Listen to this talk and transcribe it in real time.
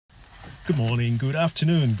Good morning, good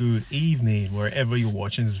afternoon, good evening, wherever you're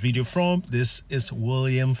watching this video from. This is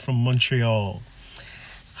William from Montreal.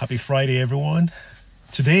 Happy Friday, everyone.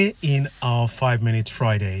 Today in our 5-Minute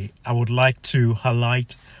Friday, I would like to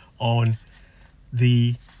highlight on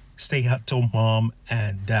the stay-at-home mom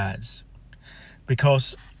and dads.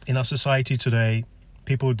 Because in our society today,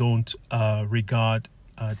 people don't regard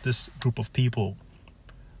this group of people,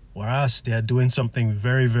 whereas they are doing something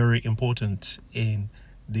very, very important in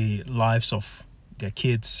the lives of their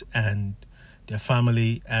kids and their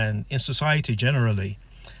family and in society generally.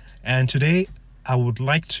 And today I would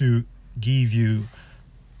like to give you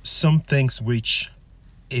some things which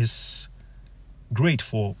is great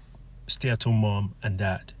for stay-at-home mom and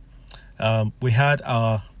dad. We had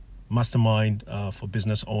our mastermind for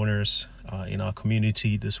business owners in our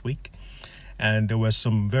community this week, and there were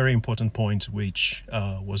some very important points which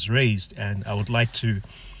was raised, and I would like to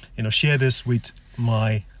share this with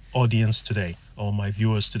my audience today, or my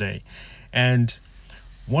viewers today. And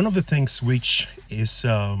one of the things which is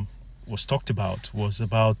was talked about was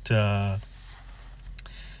about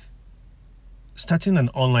starting an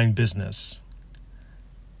online business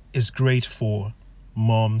is great for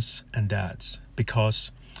moms and dads,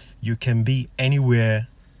 because you can be anywhere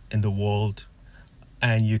in the world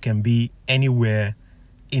and you can be anywhere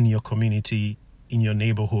in your community, in your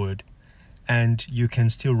neighborhood, and you can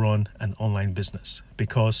still run an online business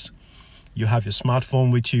because you have your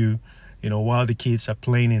smartphone with you. While the kids are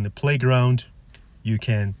playing in the playground, you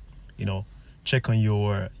can check on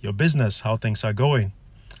your business, how things are going.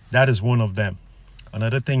 That is one of them.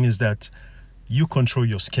 Another thing is that you control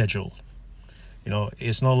your schedule.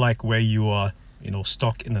 It's not like where you are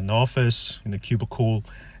stuck in an office in a cubicle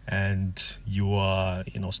and you are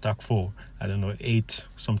stuck for 8,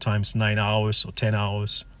 sometimes 9 hours or 10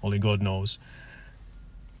 hours, only God knows.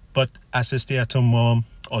 But as a stay-at-home mom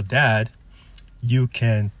or dad, you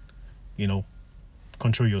can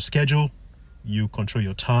control your schedule, you control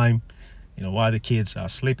your time. While the kids are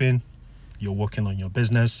sleeping, you're working on your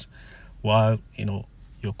business. While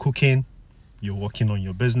you're cooking, you're working on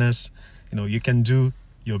your business. You can do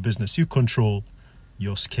your business. You control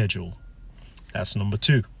your schedule. That's number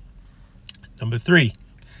 2. Number 3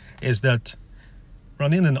 is that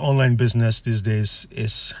running an online business these days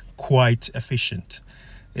is quite efficient.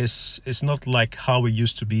 It's not like how it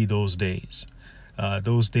used to be those days.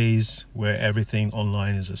 Those days where everything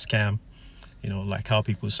online is a scam, like how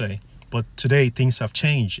people say. But today things have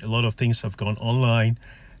changed. A lot of things have gone online,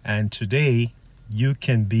 and today you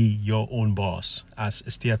can be your own boss as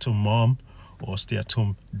a stay-at-home mom or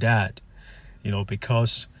stay-at-home dad.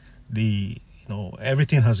 Because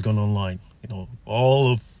everything has gone online.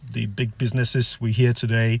 All of the big businesses we hear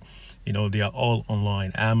today, they are all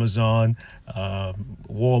online. Amazon,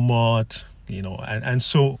 Walmart, and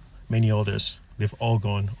so many others. They've all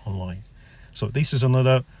gone online. So this is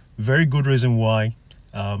another very good reason why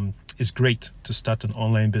it's great to start an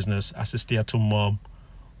online business as a stay-at-home mom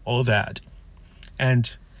or dad.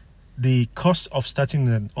 And the cost of starting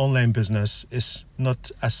an online business is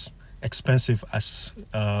not as expensive as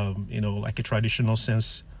like a traditional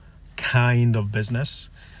sense kind of business.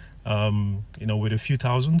 With a few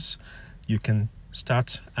thousands, you can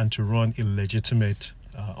start and to run a legitimate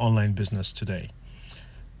online business today.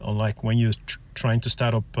 Unlike when you're trying to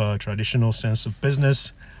start up a traditional sense of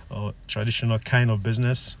business or traditional kind of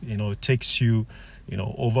business, it takes you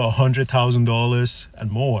over $100,000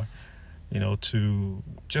 and more to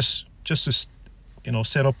just to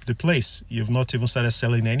set up the place. You've not even started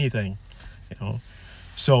selling anything.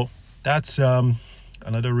 So that's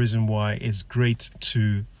another reason why it's great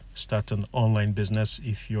to start an online business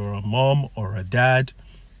if you're a mom or a dad.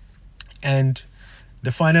 And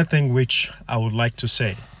the final thing which I would like to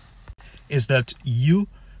say is that you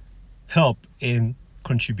help in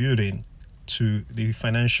contributing to the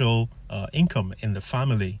financial income in the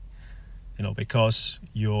family, because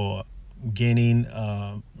you're gaining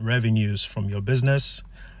revenues from your business.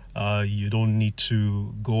 You don't need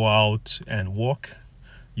to go out and work.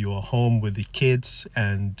 You are home with the kids,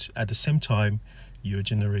 and at the same time you're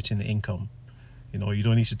generating income. You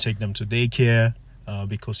don't need to take them to daycare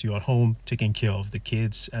because you're at home taking care of the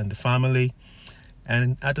kids and the family,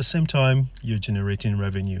 and at the same time you're generating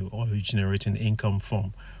revenue, or you're generating income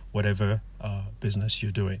from whatever business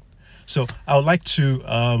you're doing. So I would like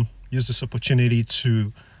to use this opportunity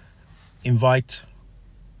to invite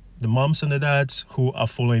the moms and the dads who are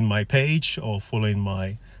following my page or following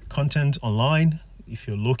my content online. If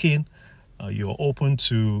you're looking, you're open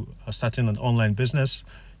to starting an online business,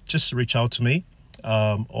 just reach out to me,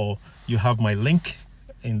 or you have my link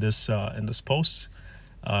in this post.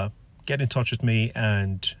 Get in touch with me,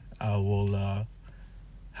 and I will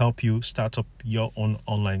help you start up your own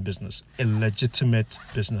online business, a legitimate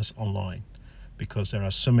business online, because there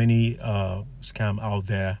are so many scam out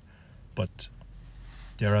there, but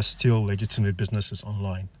there are still legitimate businesses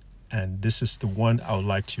online, and this is the one I would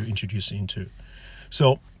like to introduce you into.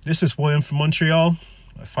 So this is William from Montreal,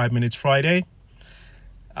 5 Minutes Friday.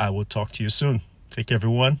 I will talk to you soon. Take care,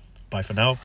 everyone. Bye for now.